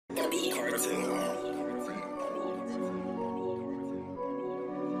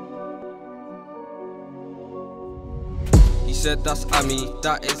He said that's Ami,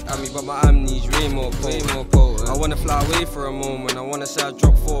 that is Ami, but my amnesia way more potent. I wanna fly away for a moment, I wanna say I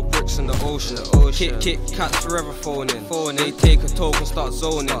dropped 4 bricks in the ocean. Kit cats forever phoning. They take a toke and start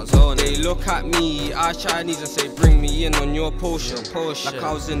zoning. They look at me, I Chinese, and say bring me in on your potion. Like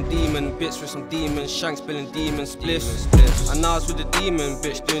I was in demon bits with some demon shanks, spilling demon spliffs. And I was with a demon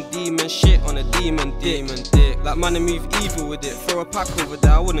bitch, doing demon shit on a demon dick. Like man, I move evil with it. Throw a pack over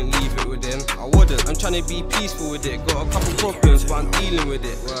there, I wouldn't leave it with him. I wouldn't. I'm trying to be peaceful with it. Got a couple problems, but I'm dealing with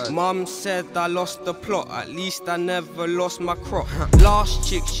it. Mum said I lost the plot, at least I never lost my crop. Last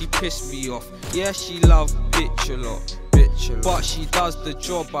chick, she pissed me off. Yeah, she loved bitch a lot. But she does the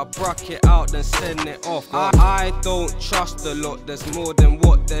job, I brack it out then send it off. I don't trust a lot, there's more than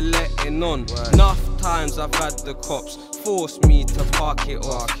what they're letting on. Enough times I've had the cops force me to park it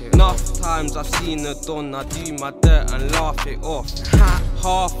off. Enough times I've seen a don, I do my dirt and laugh it off.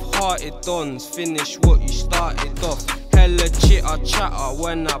 Half-hearted dons, finish what you started off. Hella chitter chatter,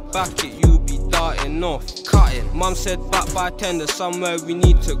 when I back it you be darting off. Cutting, mum said back by 10, there's somewhere we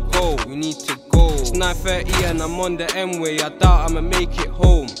need to go. It's 9:30 and I'm on the M-way, I doubt I'ma make it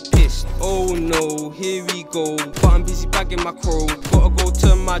home. Pissed, oh no, here we go. But I'm busy bagging my crow, gotta go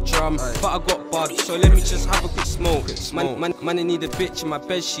to my drum. But I got bud, so let me just have a quick smoke. Man, I need a bitch in my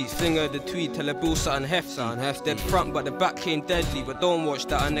bed sheets. Fling her the tweed, tell her bill something hefty. Dead front but the back came deadly. But don't watch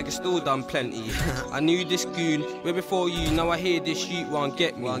that, a nigga still done plenty. I knew this goon way before you, now I hear this youth won't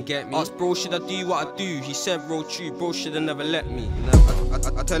get me. Ask bro, should I do what I do? He said roll true, bro should've never let me.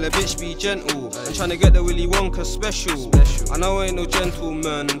 I tell a bitch be gentle, I'm tryna get the Willy Wonka special. I know I ain't no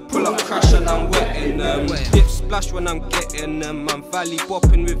gentleman, pull up crash and I'm wetting them. Dip splash when I'm getting them, I'm valley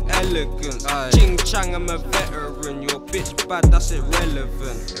bopping with elegance. Ching chang, I'm a veteran, your bitch bad, that's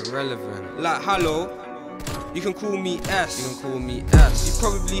irrelevant. Like hello, you can call me S. You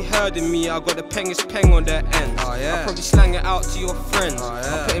probably heard of me, I got the pengest peng on the end. I probably slang it out to your friends.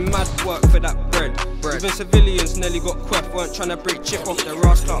 I put in mad work for that bread. Even civilians nearly got queft, weren't trying to break chip off their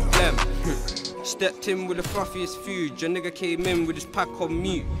ass like blem. Stepped in with the fluffiest food, your nigga came in with his pack on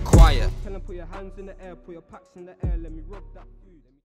mute. Quiet. Tell him put your hands in the air, put your packs in the air, let me rub that food.